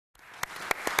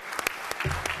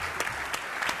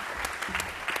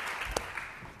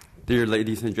Dear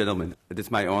ladies and gentlemen, it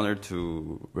is my honor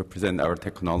to represent our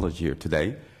technology here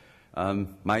today.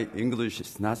 My English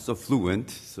is not so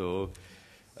fluent, so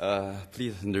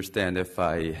please understand if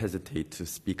I hesitate to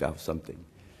speak out something.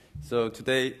 So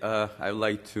today I would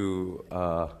like to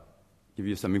give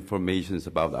you some information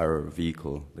about our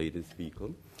vehicle, latest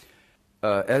vehicle.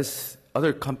 As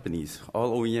other companies,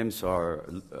 all OEMs are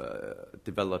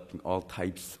developing all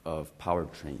types of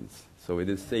powertrains. So it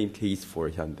is the same case for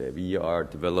Hyundai. We are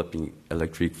developing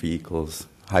electric vehicles,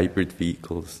 hybrid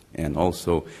vehicles, and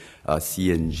also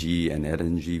CNG and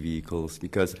LNG vehicles.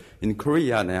 Because in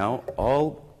Korea now,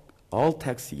 all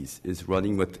taxis is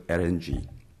running with LNG,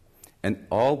 and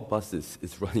all buses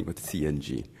is running with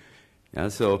CNG. Yeah,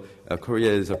 so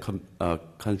Korea is a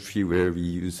country where we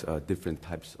use different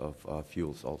types of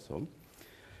fuels also.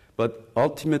 But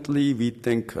ultimately, we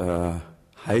think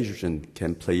hydrogen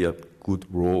can play a good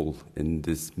role in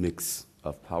this mix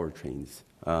of powertrains.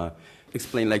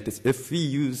 Explain like this: if we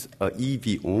use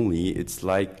EV only, it's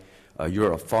like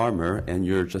you're a farmer and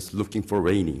you're just looking for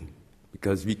raining,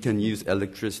 because we can use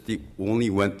electricity only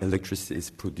when electricity is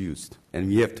produced, and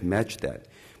we have to match that.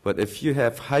 But if you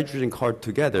have hydrogen car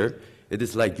together, it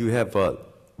is like you have a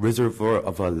reservoir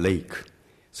of a lake,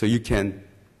 so you can,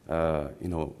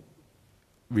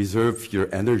 reserve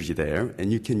your energy there, and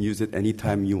you can use it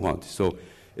anytime you want. So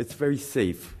it's very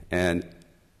safe, and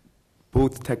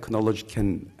both technology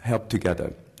can help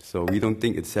together. So we don't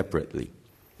think it separately.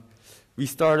 We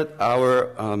started our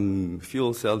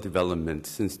fuel cell development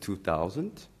since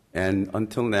 2000, and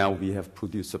until now we have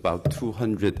produced about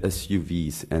 200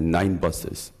 SUVs and 9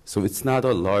 buses. So it's not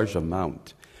a large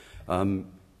amount.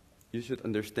 You should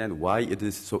understand why it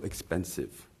is so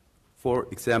expensive. For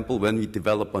example, when we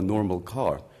develop a normal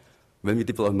car, we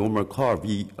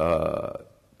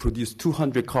produce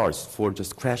 200 cars for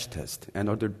just crash test and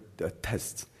other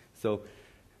tests. So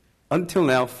until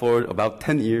now, for about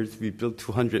 10 years, we built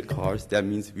 200 cars. That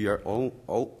means we are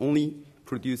only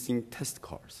producing test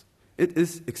cars. It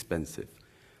is expensive.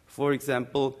 For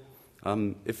example,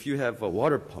 if you have a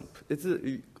water pump, it's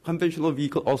a conventional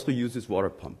vehicle also uses water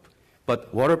pump.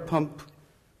 But water pump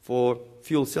for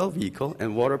fuel cell vehicle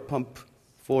and water pump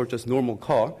for just normal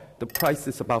car, the price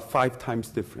is about 5 times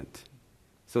different.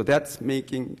 So that's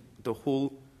making the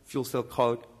whole fuel cell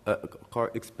car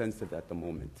expensive at the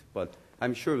moment. But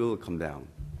I'm sure it will come down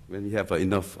when we have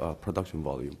enough production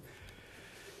volume.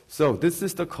 So this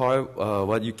is the car,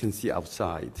 what you can see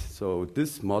outside. So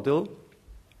this model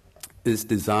is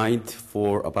designed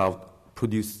for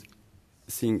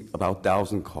producing about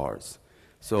 1,000 cars.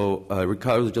 So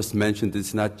Ricardo just mentioned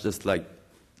it's not just like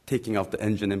taking out the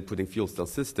engine and putting fuel cell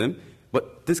system,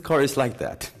 but this car is like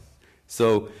that.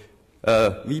 So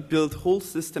we built whole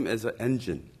system as an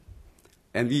engine,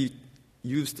 and we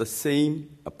use the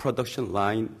same production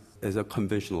line as a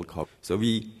conventional car. So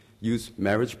we use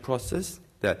marriage process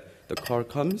that the car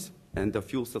comes and the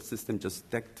fuel cell system just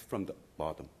stacked from the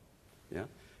bottom. Yeah?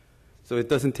 So it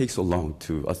doesn't take so long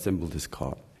to assemble this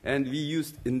car. And we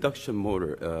used induction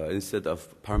motor instead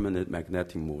of permanent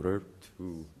magnetic motor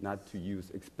not to use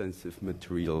expensive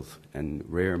materials and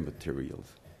rare materials.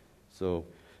 So,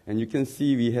 and you can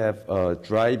see we have a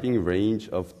driving range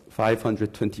of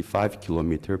 525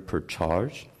 kilometers per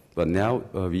charge, but now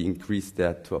we increased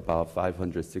that to about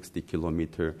 560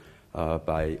 kilometers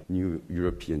by new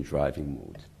European driving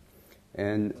mode.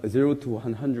 And 0 to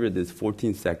 100 is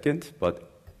 14 seconds, but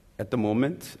at the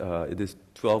moment, it is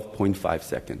 12.5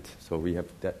 seconds. So we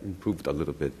have that improved a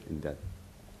little bit in that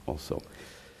also.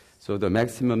 So the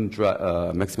maximum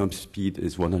speed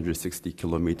is 160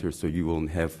 kilometers, so you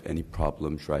won't have any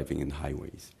problem driving in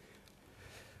highways.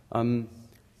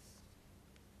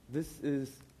 This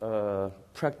is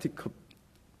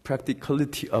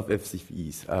practicality of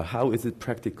FCEVs. How is it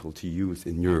practical to use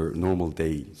in your normal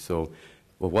day? So,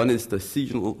 well, one is the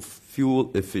seasonal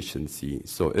fuel efficiency.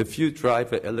 So if you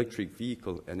drive an electric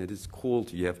vehicle and it is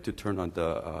cold, you have to turn on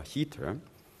the heater,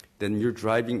 then your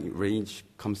driving range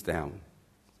comes down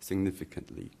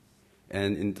significantly.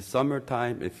 And in the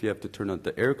summertime, if you have to turn on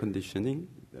the air conditioning,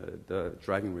 the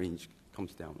driving range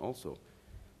comes down also.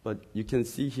 But you can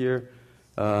see here,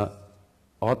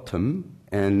 autumn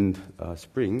and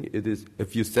spring, it is,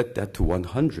 if you set that to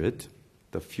 100,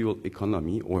 the fuel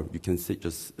economy, or you can say,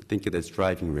 just think it as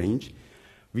driving range,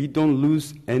 we don't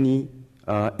lose any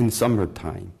in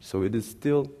summertime. So it is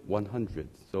still 100.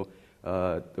 So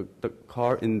the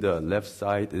car in the left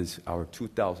side is our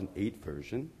 2008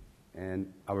 version,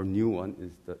 and our new one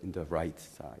is in the right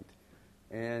side.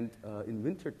 And in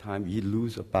wintertime, we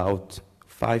lose about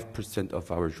 5%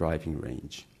 of our driving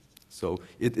range. So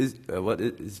it is, what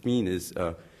it is mean is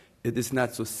it is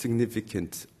not so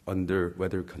significant under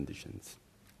weather conditions.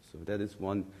 So that is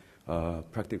one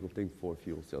practical thing for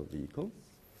fuel cell vehicle.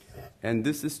 And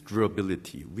this is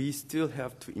durability. We still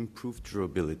have to improve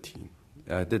durability.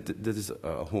 That is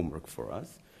homework for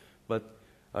us. But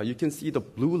you can see the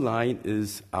blue line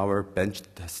is our bench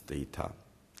test data.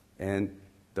 And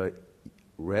the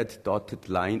red dotted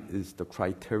line is the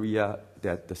criteria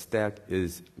that the stack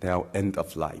is now end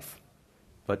of life.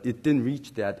 But it didn't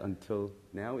reach that until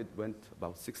now. It went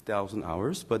about 6,000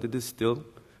 hours, but it is still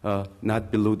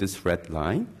not below this red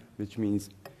line, which means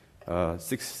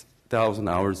 6,000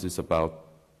 hours is about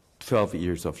 12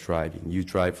 years of driving. You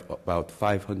drive about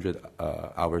 500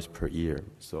 hours per year.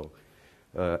 So,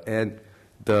 and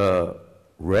the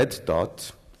red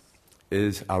dot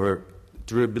is our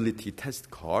durability test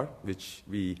car, which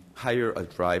we hire a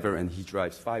driver and he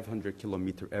drives 500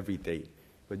 kilometers every day.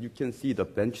 But you can see the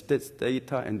bench test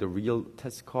data and the real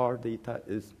test car data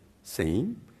is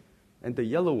same. And the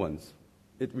yellow ones,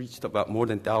 it reached about more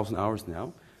than 1,000 hours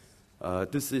now.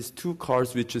 This is 2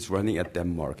 cars which is running at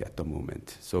Denmark at the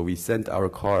moment. So we sent our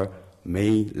car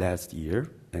May last year,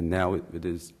 and now it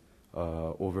is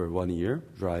over 1 year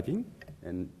driving,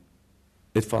 and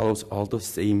it follows all the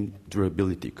same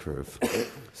durability curve.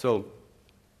 So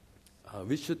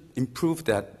we should improve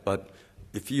that, but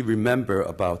if you remember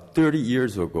about 30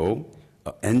 years ago,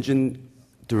 engine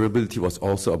durability was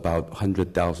also about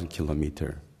 100,000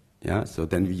 kilometers. Yeah, so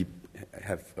then we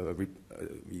have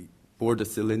we bored the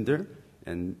cylinder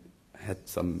and had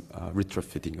some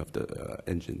retrofitting of the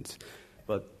engines.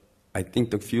 But I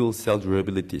think the fuel cell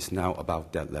durability is now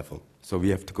about that level. So we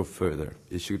have to go further.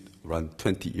 It should run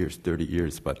 20 years, 30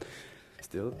 years, but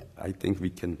still, I think we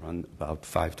can run about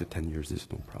 5 to 10 years is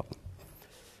no problem.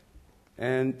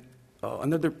 And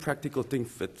another practical thing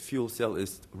with fuel cell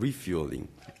is refueling.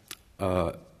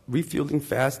 Refueling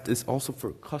fast is also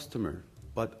for customer,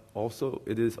 but also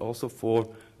it is also for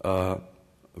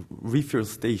refuel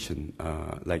station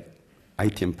like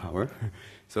ITM Power.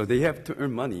 So they have to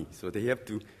earn money. So they have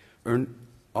to earn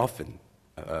often,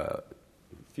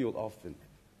 fuel often.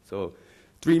 So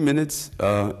 3 minutes,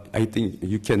 I think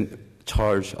you can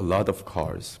charge a lot of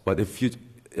cars. But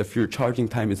if your charging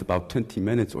time is about 20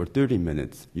 minutes or 30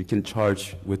 minutes, you can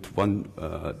charge with one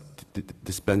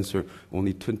dispenser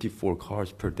only 24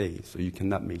 cars per day. So you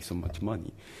cannot make so much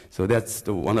money. So that's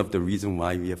one of the reasons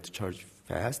why we have to charge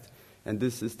fast. And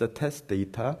this is the test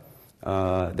data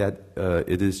that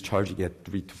it is charging at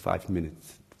 3 to 5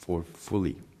 minutes for full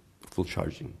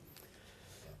charging.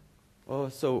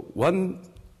 So one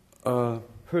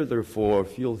hurdle for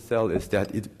fuel cell is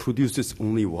that it produces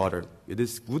only water. It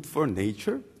is good for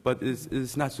nature, but it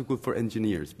is not so good for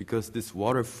engineers because this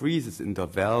water freezes in the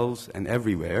valves and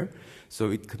everywhere.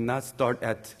 So it could not start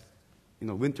at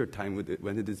winter time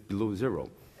when it is below 0.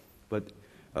 But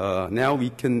now we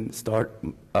can start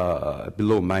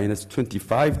below minus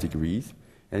 25 degrees,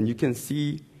 and you can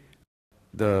see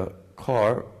the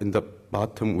car in the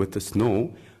bottom with the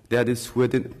snow. That is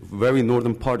Sweden, very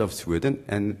northern part of Sweden,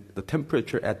 and the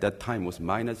temperature at that time was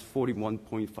minus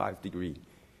 41.5 degrees.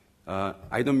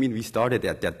 I don't mean we started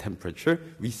at that temperature,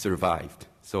 we survived.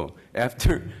 So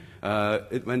after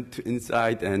it went to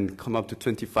inside and come up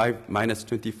to minus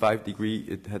 25 degrees,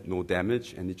 it had no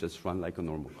damage, and it just ran like a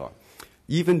normal car.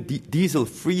 Even diesel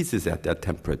freezes at that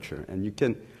temperature, and you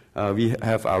can, we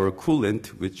have our coolant,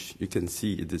 which you can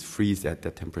see it is freeze at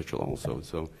that temperature also.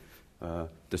 So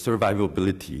the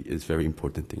survivability is very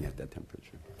important thing at that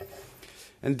temperature.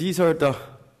 And these are the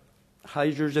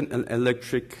hydrogen and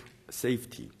electric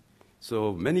safety.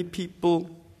 So many people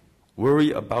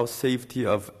worry about safety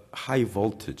of high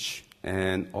voltage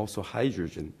and also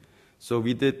hydrogen. So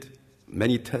we did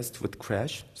many tests with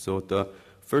crash. So the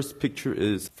first picture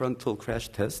is frontal crash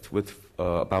test with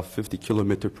about 50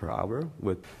 kilometers per hour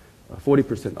with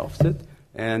 40% offset.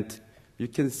 And you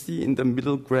can see in the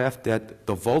middle graph that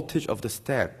the voltage of the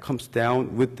stack comes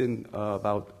down within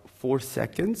about 4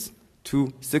 seconds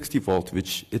to 60 volts,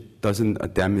 which it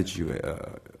doesn't damage you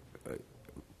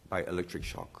by electric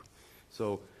shock.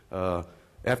 So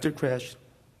after crash,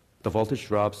 the voltage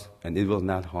drops and it will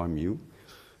not harm you.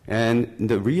 And in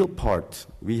the real part,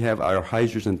 we have our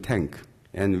hydrogen tank.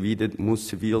 And we did most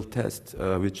severe test,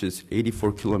 which is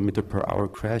 84 kilometers per hour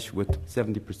crash with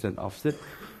 70% offset.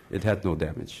 It had no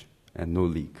damage and no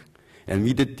leak. And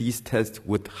we did these tests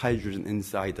with hydrogen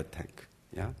inside the tank,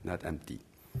 yeah, not empty.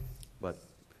 But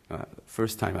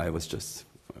first time I was just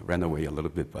ran away a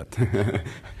little bit, but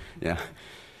yeah,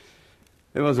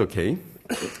 it was okay.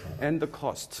 And the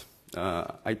cost.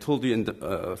 I told you in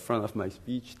the front of my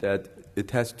speech that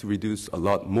it has to reduce a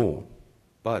lot more,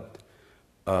 but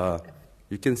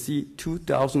you can see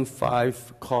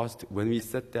 2005 cost, when we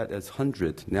set that as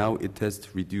 100, now it has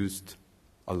reduced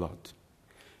a lot.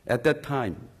 At that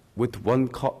time, with one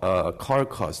car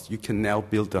cost, you can now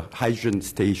build a hydrogen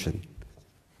station.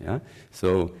 Yeah?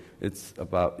 So it's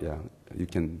about, yeah, you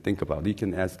can think about it. You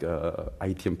can ask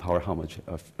ITM Power how much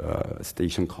a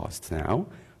station costs now,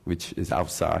 which is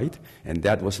outside, and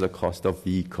that was the cost of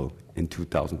vehicle in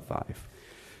 2005.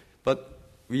 But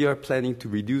we are planning to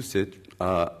reduce it.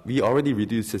 We already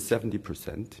reduced it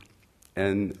 70%,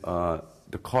 and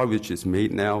the car which is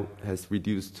made now has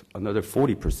reduced another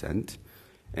 40%,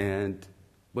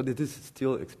 but it is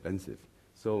still expensive.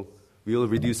 So we'll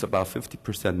reduce about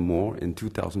 50% more in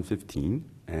 2015,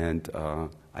 and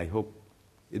I hope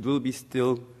it will be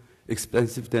still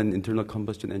expensive than internal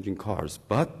combustion engine cars,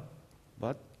 but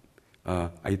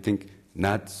I think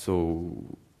not so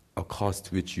a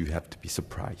cost which you have to be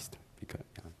surprised. Because,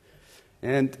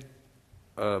 and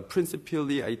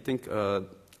principally, I think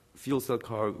fuel cell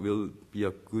car will be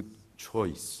a good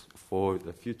choice for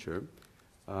the future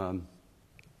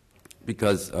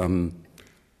because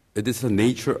it is the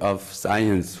nature of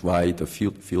science why the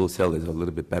fuel cell is a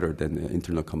little bit better than the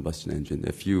internal combustion engine.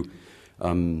 If you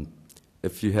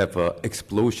have an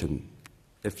explosion,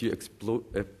 if you explode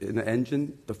in an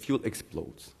engine, the fuel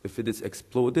explodes. If it is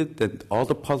exploded, then all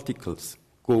the particles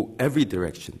go every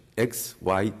direction, X,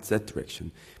 Y, Z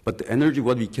direction. But the energy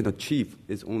what we can achieve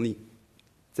is only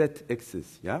Z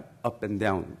axis, yeah, up and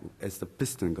down as the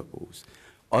piston goes.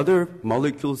 Other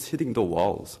molecules hitting the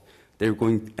walls, they're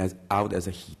going out as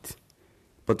a heat.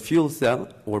 But fuel cell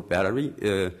or battery,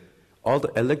 all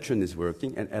the electron is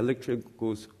working, and electron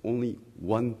goes only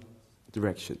one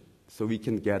direction. So we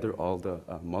can gather all the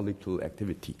molecule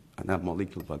activity, not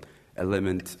molecule, but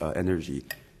element energy.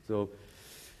 So,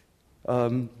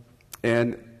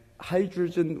 and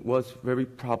hydrogen was very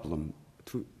problem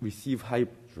to receive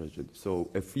hydrogen. So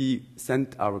if we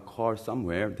send our car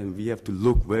somewhere, then we have to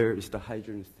look where is the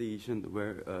hydrogen station,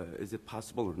 where is it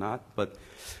possible or not. But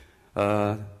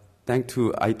thanks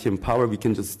to ITM Power,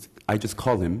 I just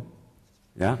call him,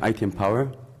 yeah, ITM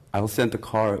Power. I'll send the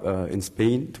car in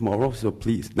Spain tomorrow, so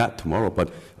please, not tomorrow,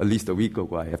 but at least a week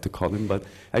ago I have to call him. But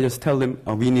I just tell them,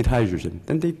 we need hydrogen.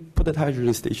 Then they put that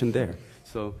hydrogen station there.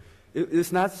 So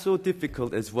it's not so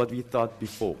difficult as what we thought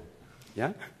before.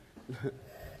 Yeah?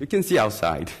 You can see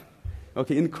outside.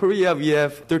 Okay, in Korea we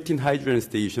have 13 hydrogen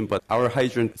stations, but our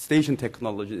hydrogen station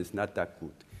technology is not that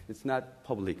good. It's not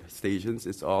public stations,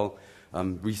 it's all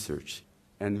research.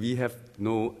 And we have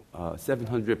no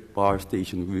 700 bar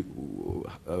station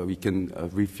we can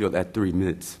refuel at 3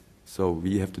 minutes. So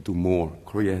we have to do more.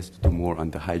 Korea has to do more on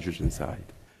the hydrogen side.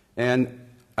 And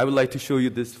I would like to show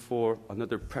you this for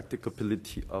another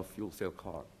practicability of fuel cell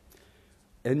car.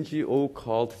 NGO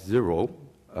called Zero.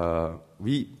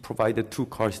 We provided 2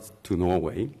 cars to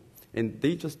Norway. And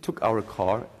they just took our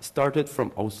car, started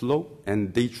from Oslo,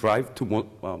 and they drive to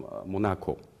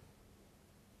Monaco.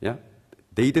 Yeah?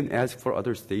 They didn't ask for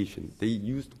other stations. They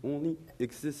used only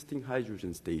existing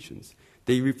hydrogen stations.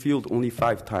 They refueled only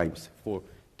 5 times for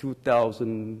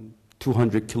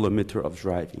 2,200 kilometers of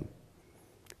driving.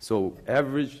 So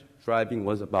average driving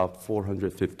was about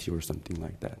 450 or something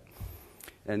like that.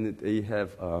 And they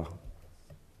have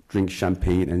drink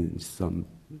champagne and some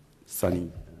sunny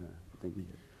thing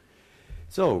here.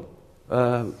 So,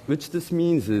 which this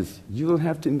means is you don't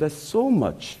have to invest so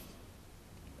much.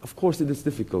 Of course, it is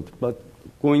difficult, but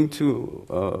going to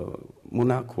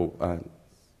Monaco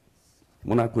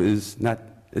is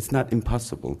it's not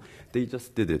impossible. They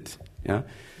just did it, yeah?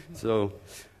 So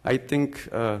I think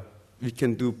we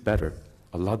can do better,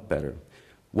 a lot better.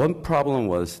 One problem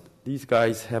was these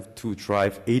guys have to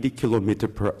drive 80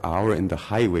 kilometers per hour in the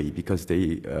highway because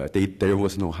there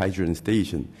was no hydrogen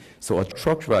station. So a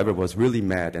truck driver was really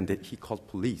mad, and he called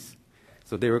police.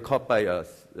 So they were caught by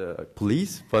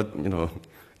police, but, you know,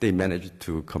 they managed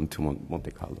to come to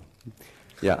Monte Carlo.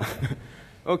 Yeah.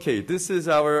 Okay, this is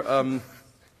our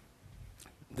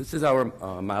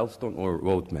milestone or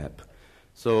roadmap.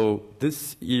 So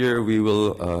this year we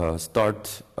will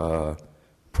start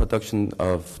production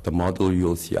of the model you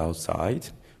will see outside.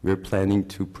 We're planning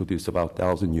to produce about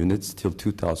 1,000 units till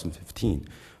 2015.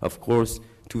 Of course,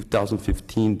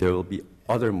 2015 there will be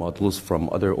other models from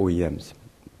other OEMs.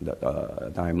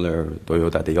 Daimler,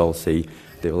 Toyota, they all say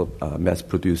they will mass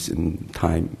produce in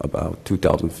time about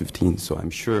 2015. So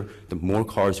I'm sure the more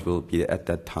cars will be at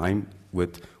that time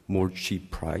with more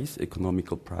cheap price,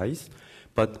 economical price.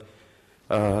 But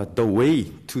the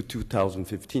way to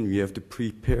 2015, we have to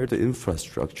prepare the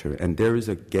infrastructure, and there is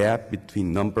a gap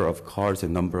between number of cars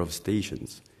and number of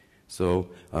stations. So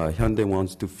Hyundai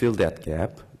wants to fill that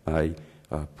gap by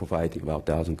providing about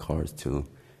 1,000 cars till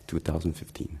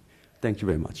 2015. Thank you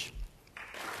very much.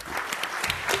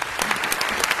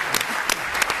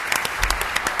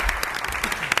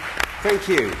 Thank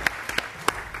you.